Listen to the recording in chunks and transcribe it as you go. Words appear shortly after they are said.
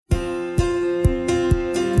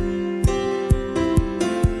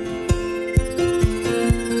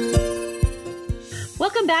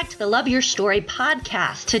Welcome back to the Love Your Story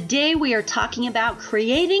podcast. Today we are talking about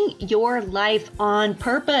creating your life on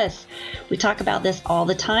purpose. We talk about this all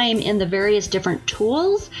the time in the various different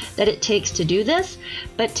tools that it takes to do this.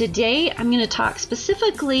 But today I'm going to talk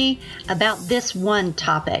specifically about this one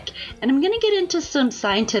topic. And I'm going to get into some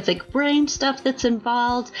scientific brain stuff that's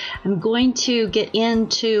involved. I'm going to get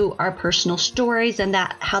into our personal stories and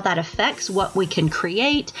how that affects what we can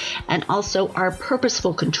create, and also our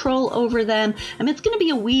purposeful control over them. It's going to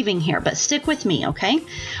be a weaving here, but stick with me, okay?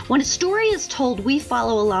 When a story is told, we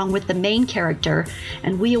follow along with the main character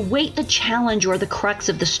and we await the challenge or the crux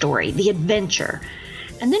of the story, the adventure.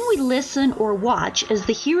 And then we listen or watch as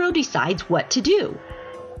the hero decides what to do.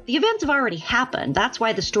 The events have already happened. That's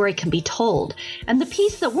why the story can be told. And the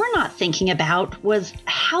piece that we're not thinking about was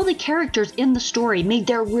how the characters in the story made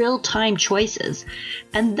their real-time choices,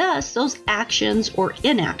 and thus those actions or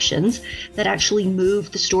inactions that actually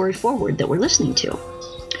move the story forward that we're listening to.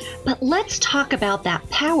 But let's talk about that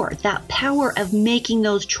power of making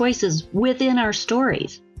those choices within our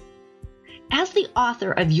stories. As the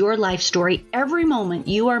author of your life story, every moment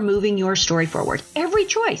you are moving your story forward. Every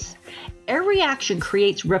choice, every action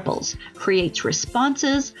creates ripples, creates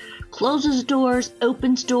responses, closes doors,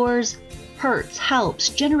 opens doors, hurts, helps,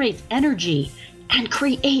 generates energy, and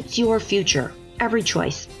creates your future. Every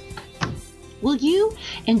choice. Will you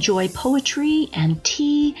enjoy poetry and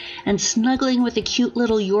tea and snuggling with a cute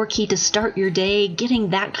little Yorkie to start your day,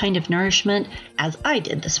 getting that kind of nourishment, as I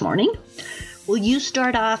did this morning? Will you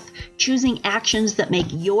start off choosing actions that make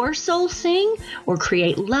your soul sing or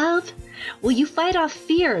create love? Will you fight off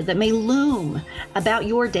fear that may loom about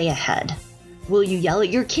your day ahead? Will you yell at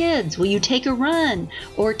your kids? Will you take a run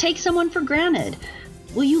or take someone for granted?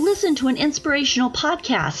 Will you listen to an inspirational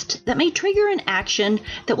podcast that may trigger an action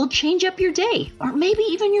that will change up your day or maybe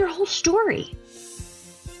even your whole story?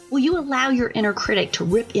 Will you allow your inner critic to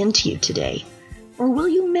rip into you today, or will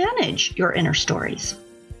you manage your inner stories?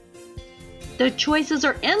 The choices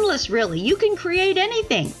are endless, really. You can create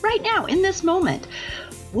anything right now in this moment.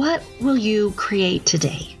 What will you create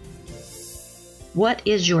today? What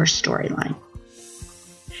is your storyline?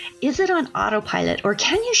 Is it on autopilot, or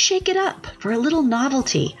can you shake it up for a little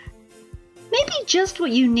novelty? Maybe just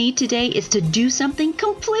what you need today is to do something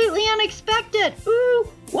completely unexpected. Ooh,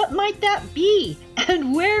 what might that be?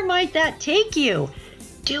 And where might that take you?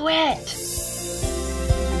 Do it.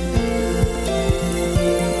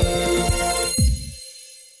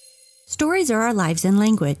 Stories are our lives in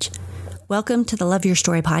language. Welcome to the Love Your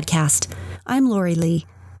Story podcast. I'm Lori Lee,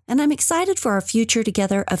 and I'm excited for our future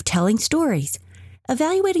together of telling stories,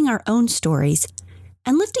 evaluating our own stories,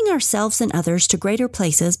 and lifting ourselves and others to greater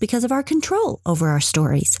places because of our control over our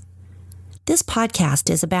stories. This podcast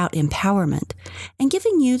is about empowerment and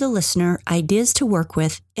giving you, the listener, ideas to work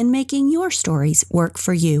with in making your stories work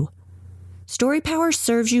for you. Story power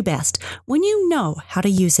serves you best when you know how to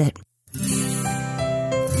use it.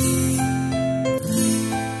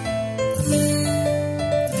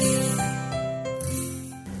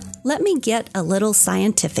 Let me get a little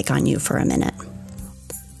scientific on you for a minute.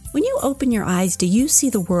 When you open your eyes, do you see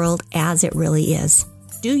the world as it really is?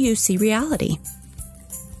 Do you see reality?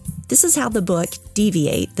 This is how the book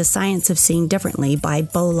Deviate, The Science of Seeing Differently by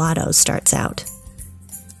Bo Lotto starts out.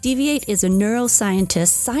 Deviate is a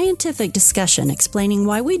neuroscientist's scientific discussion explaining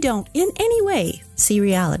why we don't, in any way, see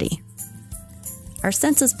reality. Our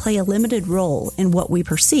senses play a limited role in what we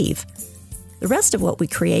perceive. The rest of what we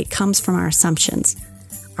create comes from our assumptions.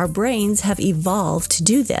 Our brains have evolved to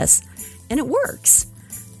do this, and it works.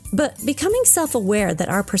 But becoming self-aware that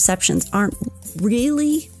our perceptions aren't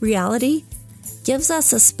really reality gives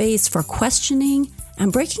us a space for questioning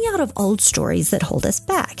and breaking out of old stories that hold us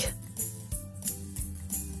back.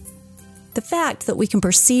 The fact that we can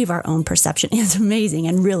perceive our own perception is amazing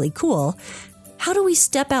and really cool. How do we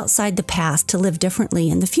step outside the past to live differently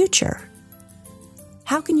in the future?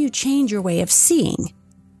 How can you change your way of seeing?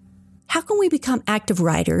 How can we become active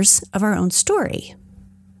writers of our own story?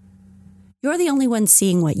 You're the only one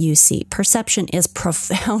seeing what you see. Perception is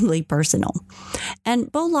profoundly personal.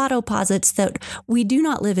 And Bo Lotto posits that we do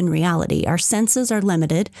not live in reality. Our senses are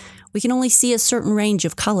limited. We can only see a certain range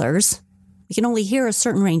of colors. We can only hear a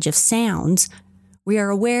certain range of sounds. We are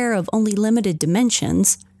aware of only limited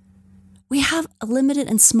dimensions. We have a limited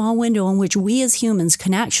and small window in which we as humans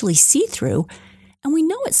can actually see through. And we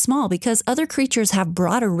know it's small because other creatures have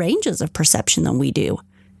broader ranges of perception than we do.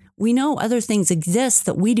 We know other things exist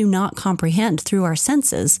that we do not comprehend through our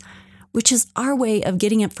senses, which is our way of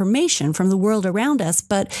getting information from the world around us,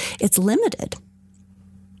 but it's limited.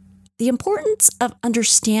 The importance of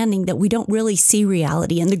understanding that we don't really see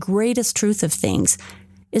reality and the greatest truth of things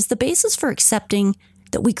is the basis for accepting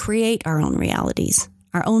that we create our own realities,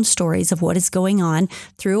 our own stories of what is going on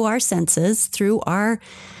through our senses, through our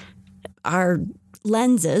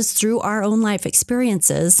lenses, through our own life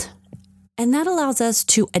experiences. And that allows us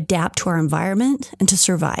to adapt to our environment and to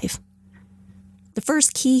survive. The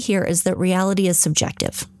first key here is that reality is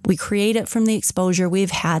subjective. We create it from the exposure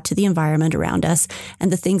we've had to the environment around us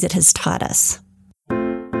and the things it has taught us.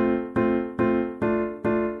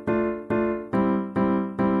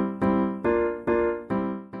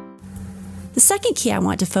 The second key I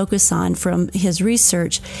want to focus on from his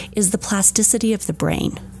research is the plasticity of the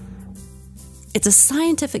brain. It's a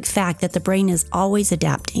scientific fact that the brain is always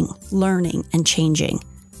adapting, learning, and changing.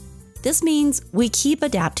 This means we keep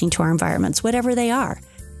adapting to our environments, whatever they are,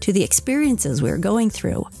 to the experiences we're going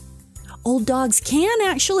through. Old dogs can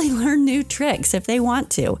actually learn new tricks if they want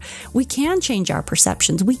to. We can change our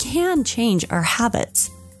perceptions. We can change our habits.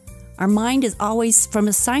 Our mind is always, from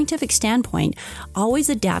a scientific standpoint, always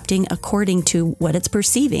adapting according to what it's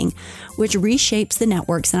perceiving, which reshapes the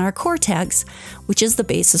networks in our cortex, which is the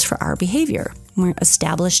basis for our behavior. We're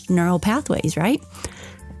established neural pathways, right?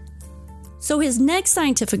 So his next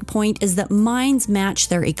scientific point is that minds match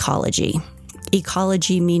their ecology.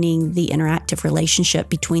 Ecology meaning the interactive relationship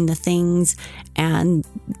between the things and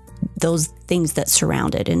those things that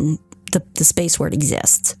surround it in the space where it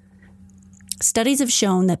exists. Studies have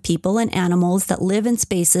shown that people and animals that live in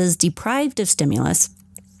spaces deprived of stimulus,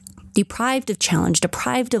 deprived of challenge,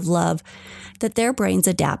 deprived of love, that their brains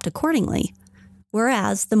adapt accordingly.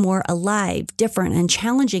 Whereas the more alive, different, and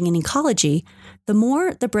challenging an ecology, the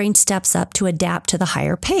more the brain steps up to adapt to the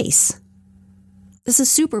higher pace. This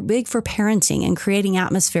is super big for parenting and creating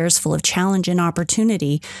atmospheres full of challenge and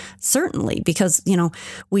opportunity, certainly because,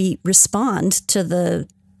 we respond to the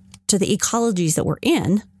ecologies that we're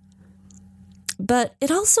in. But it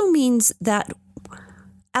also means that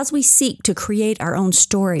as we seek to create our own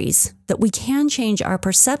stories, that we can change our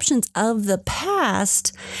perceptions of the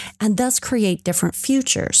past and thus create different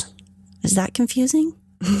futures. Is that confusing?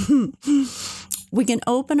 We can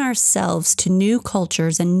open ourselves to new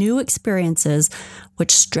cultures and new experiences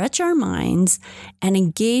which stretch our minds and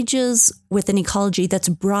engages with an ecology that's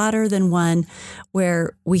broader than one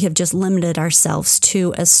where we have just limited ourselves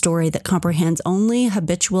to a story that comprehends only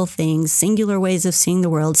habitual things, singular ways of seeing the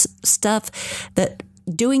world, stuff that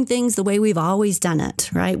doing things the way we've always done it,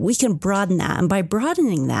 right? We can broaden that. And by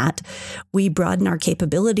broadening that, we broaden our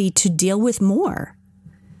capability to deal with more.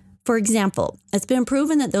 For example, it's been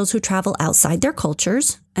proven that those who travel outside their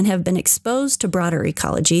cultures and have been exposed to broader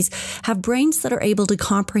ecologies have brains that are able to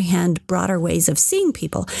comprehend broader ways of seeing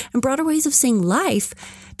people and broader ways of seeing life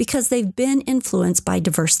because they've been influenced by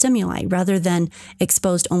diverse stimuli rather than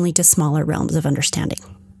exposed only to smaller realms of understanding.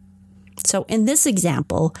 So in this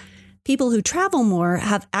example, people who travel more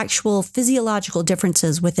have actual physiological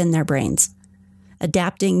differences within their brains.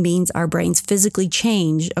 Adapting means our brains physically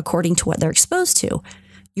change according to what they're exposed to.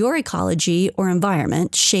 Your ecology or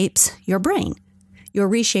environment shapes your brain. Your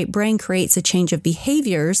reshaped brain creates a change of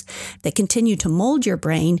behaviors that continue to mold your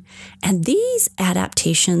brain, and these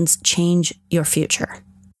adaptations change your future.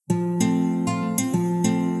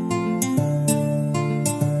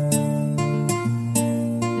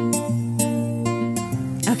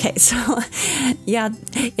 Okay, so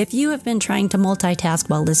if you have been trying to multitask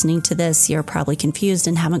while listening to this, you're probably confused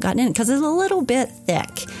and haven't gotten in it because it's a little bit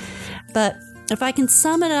thick. But if I can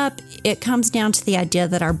sum it up, it comes down to the idea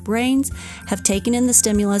that our brains have taken in the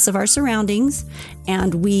stimulus of our surroundings,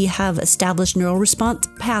 and we have established neural response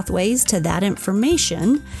pathways to that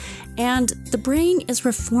information. And the brain is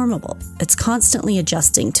reformable. It's constantly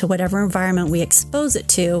adjusting to whatever environment we expose it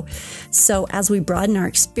to. So as we broaden our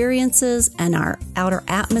experiences and our outer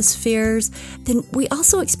atmospheres, then we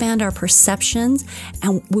also expand our perceptions.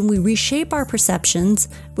 And when we reshape our perceptions,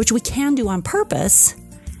 which we can do on purpose,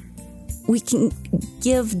 we can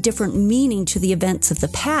give different meaning to the events of the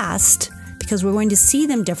past because we're going to see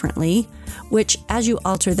them differently, which as you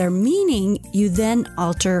alter their meaning, you then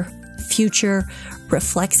alter future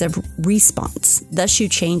reflexive response. Thus, you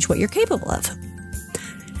change what you're capable of.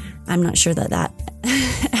 I'm not sure that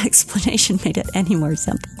explanation made it any more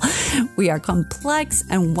simple. We are complex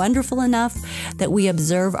and wonderful enough that we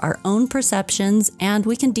observe our own perceptions and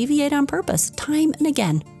we can deviate on purpose time and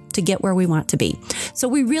again to get where we want to be. So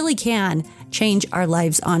we really can change our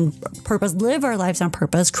lives on purpose, live our lives on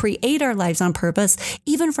purpose, create our lives on purpose.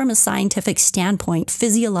 Even from a scientific standpoint,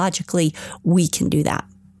 physiologically, we can do that.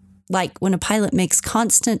 Like when a pilot makes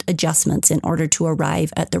constant adjustments in order to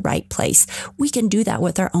arrive at the right place, we can do that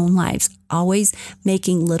with our own lives, always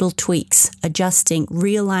making little tweaks, adjusting,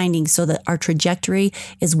 realigning so that our trajectory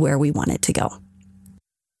is where we want it to go.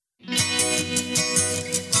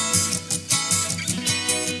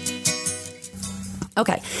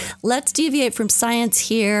 Okay, let's deviate from science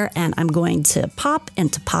here, and I'm going to pop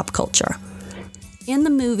into pop culture. In the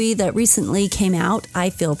movie that recently came out, I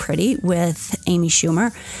Feel Pretty, with Amy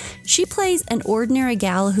Schumer, she plays an ordinary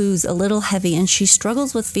gal who's a little heavy, and she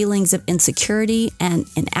struggles with feelings of insecurity and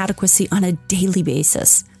inadequacy on a daily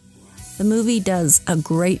basis. The movie does a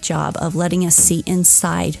great job of letting us see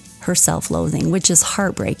inside her self-loathing, which is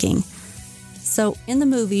heartbreaking. So in the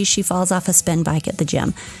movie, she falls off a spin bike at the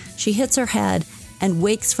gym. She hits her head and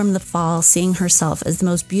wakes from the fall seeing herself as the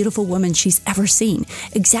most beautiful woman she's ever seen,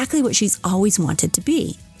 exactly what she's always wanted to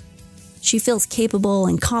be. She feels capable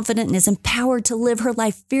and confident and is empowered to live her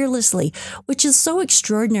life fearlessly, which is so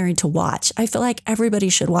extraordinary to watch. I feel like everybody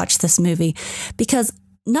should watch this movie because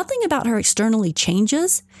nothing about her externally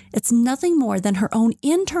changes. It's nothing more than her own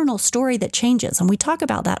internal story that changes. And we talk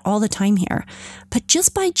about that all the time here. But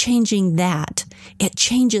just by changing that, it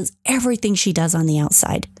changes everything she does on the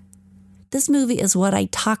outside. This movie is what I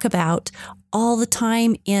talk about all the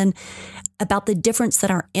time about the difference that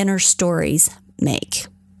our inner stories make.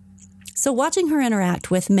 So watching her interact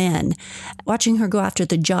with men, watching her go after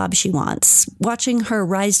the job she wants, watching her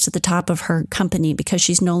rise to the top of her company because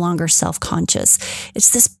she's no longer self-conscious. It's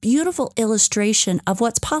this beautiful illustration of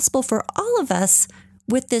what's possible for all of us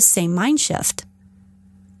with this same mind shift.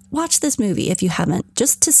 Watch this movie if you haven't,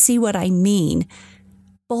 just to see what I mean.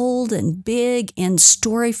 Bold and big in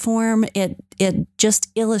story form, it just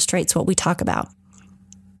illustrates what we talk about.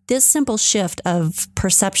 This simple shift of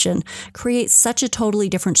perception creates such a totally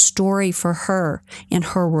different story for her in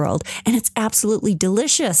her world, and it's absolutely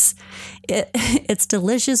delicious. It's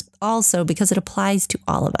delicious also because it applies to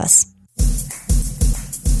all of us.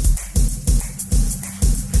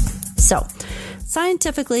 So,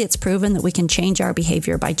 scientifically, it's proven that we can change our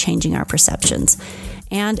behavior by changing our perceptions.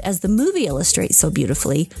 And as the movie illustrates so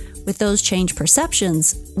beautifully, with those changed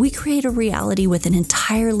perceptions, we create a reality with an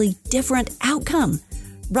entirely different outcome,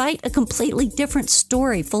 right? A completely different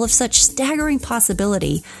story full of such staggering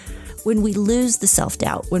possibility when we lose the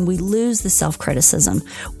self-doubt, when we lose the self-criticism,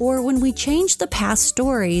 or when we change the past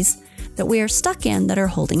stories that we are stuck in that are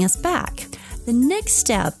holding us back. The next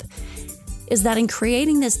step is that in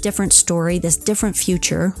creating this different story, this different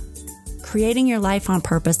future, creating your life on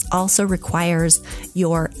purpose also requires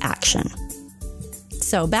your action.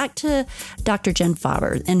 So back to Dr. Jen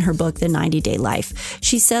Faber in her book, The 90-Day Life.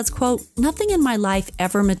 She says, quote, "Nothing in my life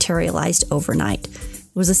ever materialized overnight.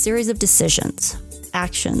 It was a series of decisions,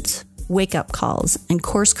 actions, wake-up calls, and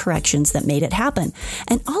course corrections that made it happen.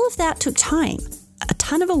 And all of that took time, a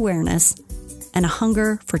ton of awareness, and a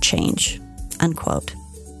hunger for change," unquote.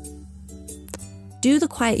 Do the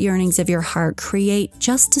quiet yearnings of your heart create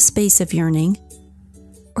just a space of yearning,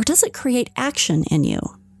 or does it create action in you?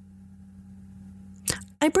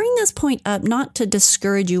 I bring this point up not to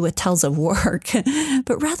discourage you with tales of work,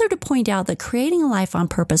 but rather to point out that creating a life on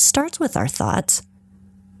purpose starts with our thoughts,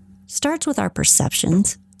 starts with our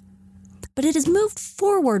perceptions, but it is moved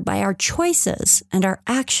forward by our choices and our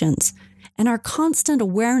actions and our constant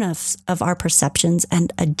awareness of our perceptions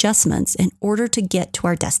and adjustments in order to get to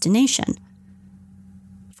our destination.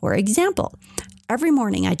 For example, every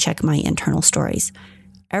morning I check my internal stories.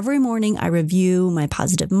 Every morning I review my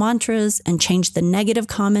positive mantras and change the negative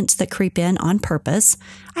comments that creep in on purpose.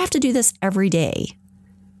 I have to do this every day.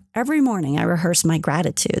 Every morning I rehearse my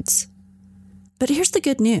gratitudes. But here's the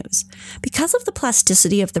good news. Because of the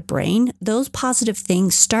plasticity of the brain, those positive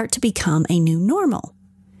things start to become a new normal.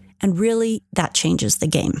 And really, that changes the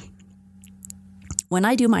game. When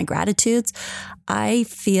I do my gratitudes, I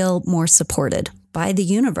feel more supported by the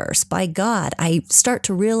universe, by God. I start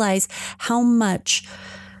to realize how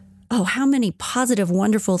many positive,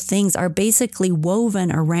 wonderful things are basically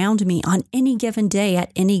woven around me on any given day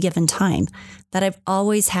at any given time, that I've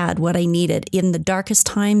always had what I needed in the darkest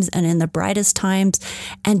times and in the brightest times.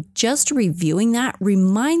 And just reviewing that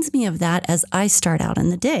reminds me of that as I start out in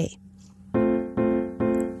the day.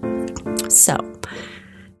 So,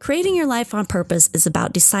 creating your life on purpose is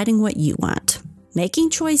about deciding what you want, making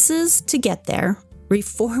choices to get there,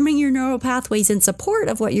 reforming your neural pathways in support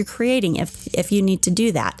of what you're creating if you need to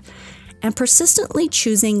do that, and persistently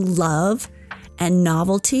choosing love and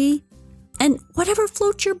novelty and whatever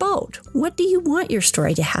floats your boat. What do you want your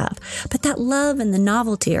story to have? But that love and the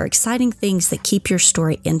novelty are exciting things that keep your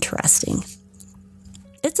story interesting.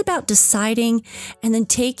 It's about deciding and then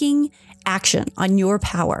taking action on your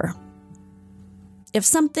power. If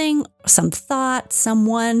something, some thought,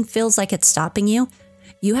 someone feels like it's stopping you,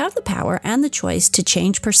 you have the power and the choice to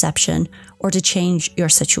change perception or to change your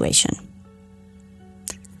situation.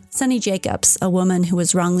 Sunny Jacobs, a woman who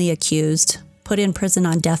was wrongly accused, put in prison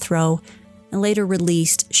on death row, and later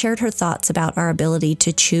released, shared her thoughts about our ability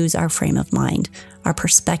to choose our frame of mind, our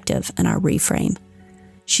perspective, and our reframe.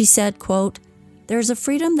 She said, quote, "There's a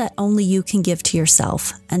freedom that only you can give to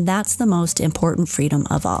yourself, and that's the most important freedom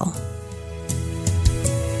of all."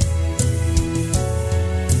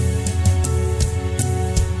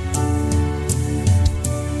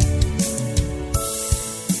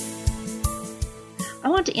 I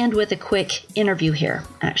want to end with a quick interview here,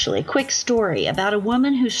 actually, a quick story about a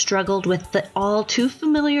woman who struggled with the all too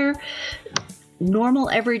familiar, normal,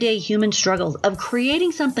 everyday human struggles of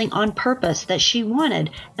creating something on purpose that she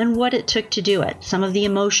wanted and what it took to do it, some of the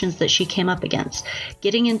emotions that she came up against,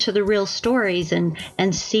 getting into the real stories and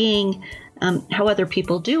seeing how other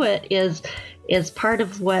people do it is part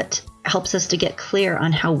of what helps us to get clear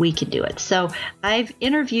on how we can do it. So I've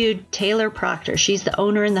interviewed Taylor Proctor. She's the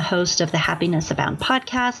owner and the host of the Happiness Abound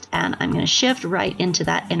podcast, and I'm going to shift right into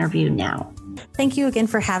that interview now. Thank you again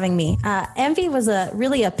for having me. Envy was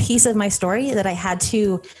really a piece of my story that I had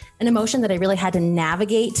to, an emotion that I really had to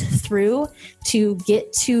navigate through to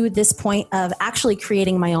get to this point of actually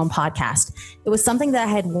creating my own podcast. It was something that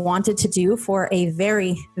I had wanted to do for a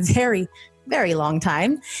very, very, very long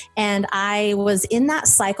time. And I was in that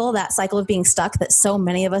cycle of being stuck that so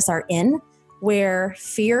many of us are in, where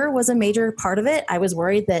fear was a major part of it. I was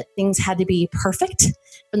worried that things had to be perfect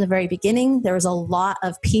from the very beginning. There was a lot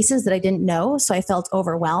of pieces that I didn't know, so I felt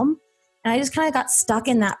overwhelmed. And I just kind of got stuck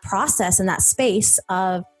in that process, in that space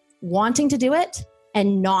of wanting to do it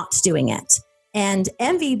and not doing it. And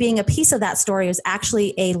envy being a piece of that story was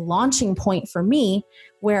actually a launching point for me,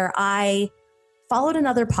 where I followed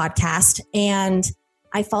another podcast, and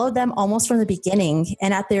I followed them almost from the beginning.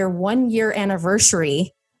 And at their 1-year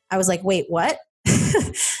anniversary, I was like, wait, what?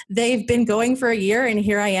 They've been going for a year, and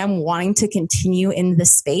here I am wanting to continue in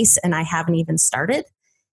this space, and I haven't even started.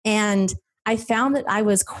 And I found that I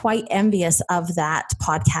was quite envious of that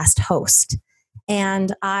podcast host.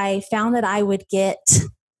 And I found that I would get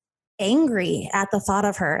angry at the thought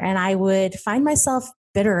of her, and I would find myself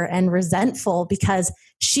bitter and resentful because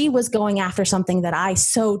she was going after something that I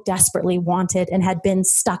so desperately wanted and had been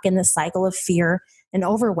stuck in this cycle of fear and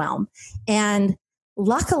overwhelm. And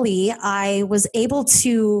luckily, I was able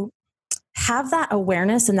to have that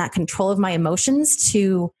awareness and that control of my emotions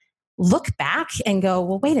to look back and go,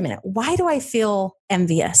 well, wait a minute, why do I feel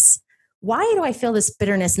envious? Why do I feel this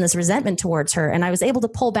bitterness and this resentment towards her? And I was able to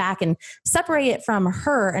pull back and separate it from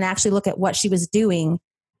her and actually look at what she was doing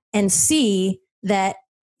and see that,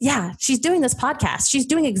 yeah, she's doing this podcast. She's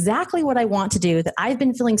doing exactly what I want to do, that I've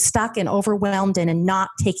been feeling stuck and overwhelmed in and not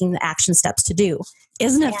taking the action steps to do.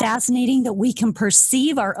 Isn't it fascinating that we can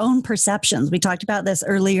perceive our own perceptions? We talked about this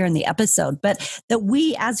earlier in the episode, but that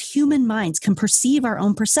we as human minds can perceive our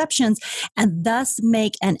own perceptions and thus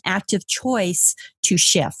make an active choice to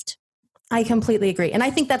shift. I completely agree. And I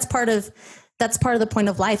think that's part of the point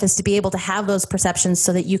of life, is to be able to have those perceptions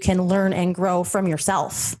so that you can learn and grow from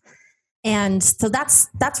yourself. And so that's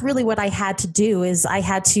really what I had to do, is I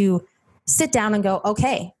had to sit down and go,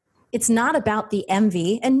 okay, it's not about the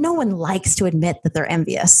envy. And no one likes to admit that they're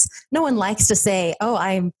envious. No one likes to say, oh,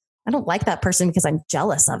 I don't like that person because I'm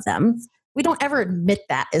jealous of them. We don't ever admit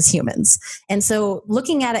that as humans. And so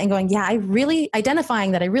looking at it and going, yeah,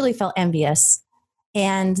 identifying that I really felt envious,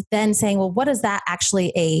 and then saying, well, what is that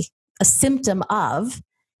actually a symptom of?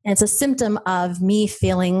 And it's a symptom of me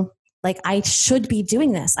feeling like I should be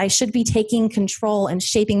doing this. I should be taking control and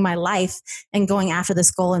shaping my life and going after this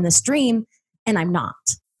goal and this dream, and I'm not.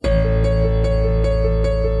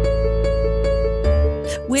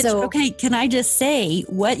 Okay, can I just say,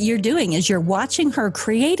 what you're doing is you're watching her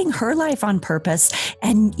creating her life on purpose,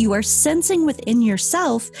 and you are sensing within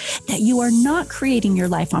yourself that you are not creating your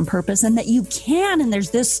life on purpose, and that you can, and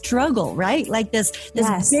there's this struggle, right? Like this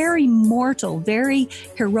Yes. very mortal, very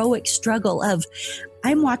heroic struggle of,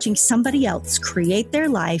 I'm watching somebody else create their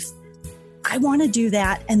life. I want to do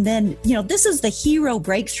that. And then, this is the hero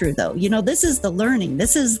breakthrough though. This is the learning.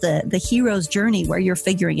 This is the hero's journey where you're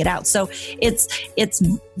figuring it out. So it's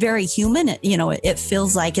very human. It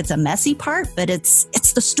feels like it's a messy part, but it's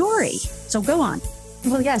the story. So go on.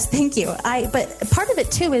 Well, yes, thank you. But part of it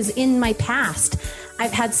too is in my past,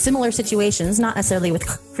 I've had similar situations, not necessarily with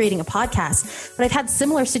creating a podcast, but I've had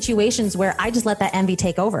similar situations where I just let that envy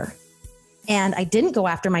take over. And I didn't go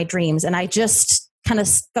after my dreams, and I just kind of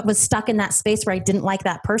was stuck in that space where I didn't like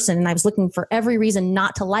that person. And I was looking for every reason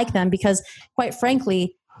not to like them, because quite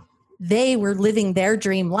frankly, they were living their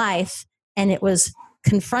dream life, and it was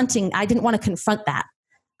confronting. I didn't want to confront that.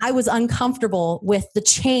 I was uncomfortable with the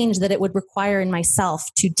change that it would require in myself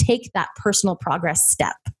to take that personal progress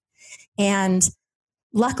step. And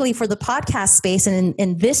luckily for the podcast space and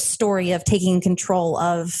in this story of taking control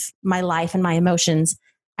of my life and my emotions,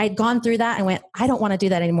 I'd gone through that and went, I don't want to do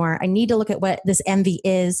that anymore. I need to look at what this envy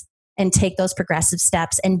is and take those progressive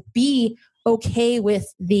steps and be okay with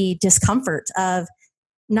the discomfort of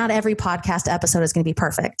not every podcast episode is going to be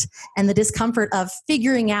perfect. And the discomfort of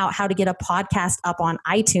figuring out how to get a podcast up on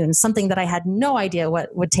iTunes, something that I had no idea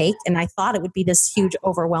what would take. And I thought it would be this huge,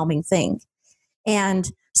 overwhelming thing. And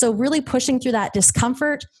so really pushing through that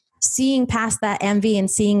discomfort, seeing past that envy and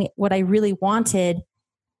seeing what I really wanted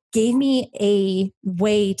gave me a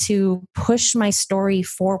way to push my story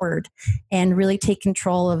forward and really take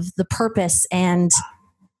control of the purpose and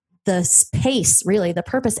the pace, really the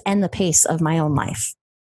purpose and the pace of my own life.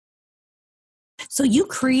 So you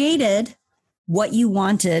created what you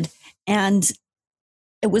wanted, and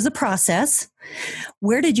it was a process.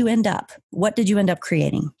 Where did you end up? What did you end up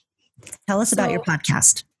creating? Tell us about your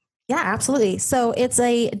podcast. Yeah, absolutely. So it's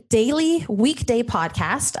a daily weekday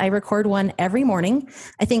podcast. I record one every morning.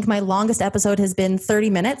 I think my longest episode has been 30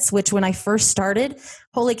 minutes, which when I first started,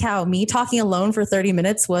 holy cow, me talking alone for 30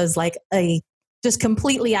 minutes was like just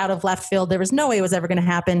completely out of left field. There was no way it was ever going to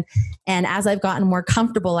happen. And as I've gotten more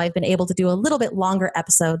comfortable, I've been able to do a little bit longer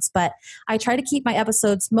episodes, but I try to keep my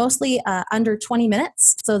episodes mostly under 20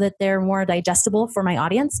 minutes so that they're more digestible for my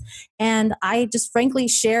audience. And I just frankly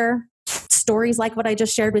share stories like what I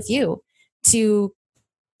just shared with you to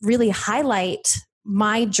really highlight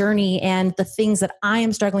my journey and the things that I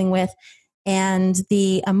am struggling with and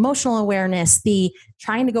the emotional awareness, the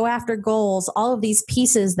trying to go after goals, all of these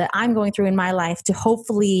pieces that I'm going through in my life to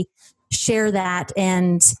hopefully share that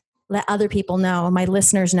and let other people know, my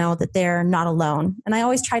listeners know that they're not alone. And I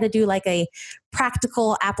always try to do like a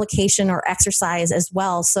practical application or exercise as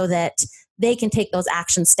well so that they can take those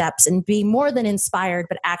action steps and be more than inspired,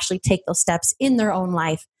 but actually take those steps in their own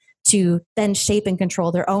life to then shape and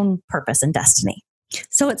control their own purpose and destiny.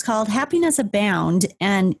 So it's called Happiness Abound,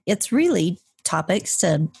 and it's really topics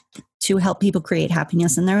to help people create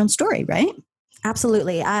happiness in their own story, right?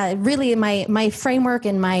 Absolutely. Really, my framework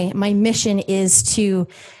and my mission is to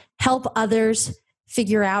help others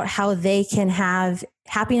figure out how they can have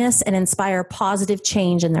happiness and inspire positive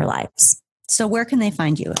change in their lives. So where can they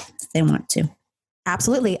find you if they want to?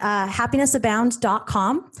 Absolutely.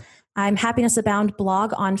 Happinessabound.com. I'm Happiness Abound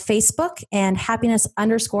blog on Facebook and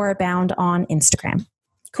happiness_abound on Instagram.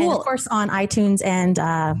 Cool. And of course on iTunes and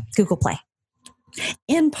Google Play.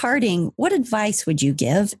 In parting, what advice would you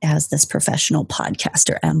give as this professional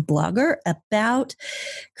podcaster and blogger about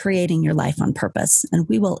creating your life on purpose? And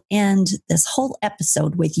we will end this whole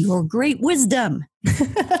episode with your great wisdom.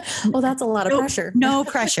 Well, that's a lot of pressure. No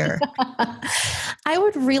pressure. I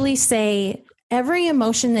would really say every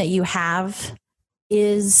emotion that you have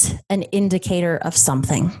is an indicator of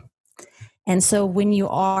something. And so when you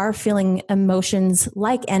are feeling emotions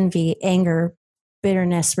like envy, anger,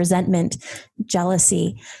 bitterness, resentment,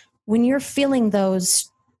 jealousy, when you're feeling those,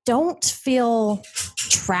 don't feel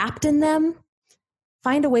trapped in them.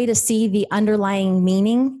 Find a way to see the underlying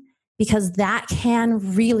meaning, because that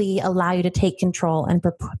can really allow you to take control and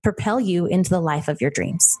propel you into the life of your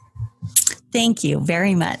dreams. Thank you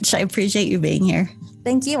very much. I appreciate you being here.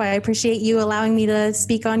 Thank you. I appreciate you allowing me to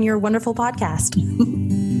speak on your wonderful podcast.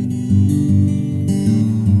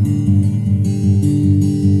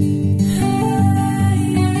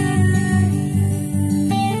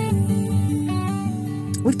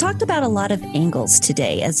 We've talked about a lot of angles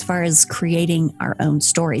today as far as creating our own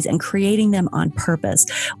stories and creating them on purpose.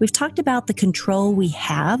 We've talked about the control we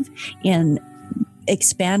have in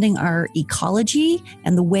expanding our ecology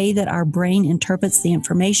and the way that our brain interprets the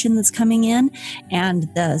information that's coming in and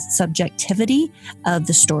the subjectivity of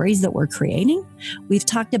the stories that we're creating. We've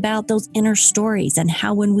talked about those inner stories and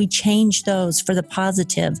how when we change those for the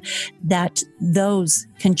positive, that those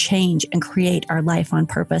can change and create our life on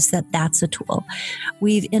purpose, that's a tool.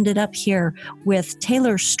 We've ended up here with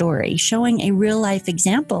Taylor's story, showing a real life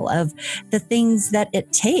example of the things that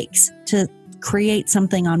it takes to create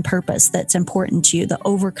something on purpose that's important to you, the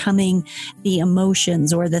overcoming the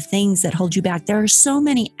emotions or the things that hold you back. There are so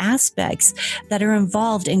many aspects that are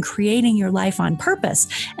involved in creating your life on purpose.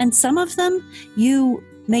 And some of them you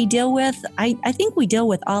may deal with. I think we deal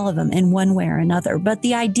with all of them in one way or another. But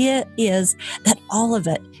the idea is that all of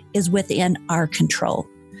it is within our control.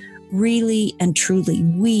 Really and truly,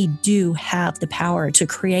 we do have the power to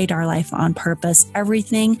create our life on purpose.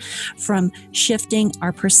 Everything from shifting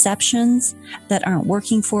our perceptions that aren't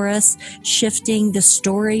working for us, shifting the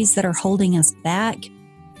stories that are holding us back,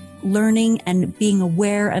 learning and being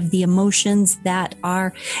aware of the emotions that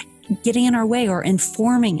are getting in our way or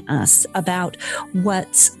informing us about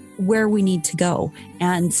what's where we need to go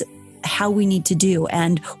and how we need to do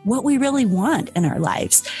and what we really want in our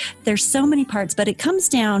lives. There's so many parts, but it comes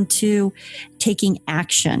down to taking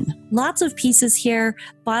action. Lots of pieces here.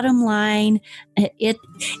 Bottom line,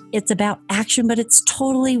 it's about action, but it's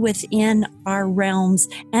totally within our realms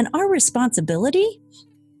and our responsibility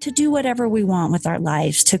to do whatever we want with our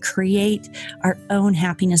lives, to create our own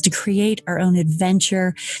happiness, to create our own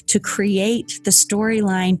adventure, to create the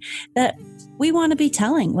storyline that we want to be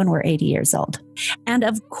telling when we're 80 years old. And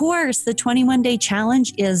of course, the 21-day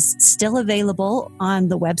challenge is still available on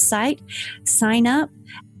the website. Sign up.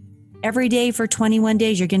 Every day for 21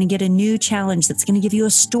 days, you're going to get a new challenge that's going to give you a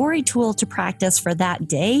story tool to practice for that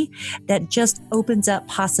day that just opens up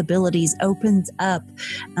possibilities, opens up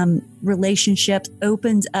relationships,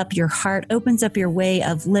 opens up your heart, opens up your way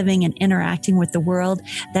of living and interacting with the world,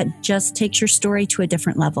 that just takes your story to a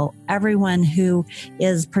different level. Everyone who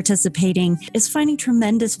is participating is finding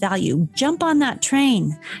tremendous value. Jump on that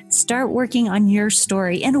train. Start working on your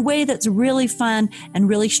story in a way that's really fun and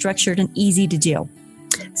really structured and easy to do.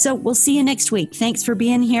 So we'll see you next week. Thanks for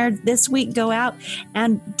being here this week. Go out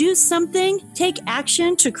and do something. Take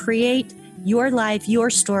action to create your life, your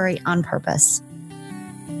story on purpose.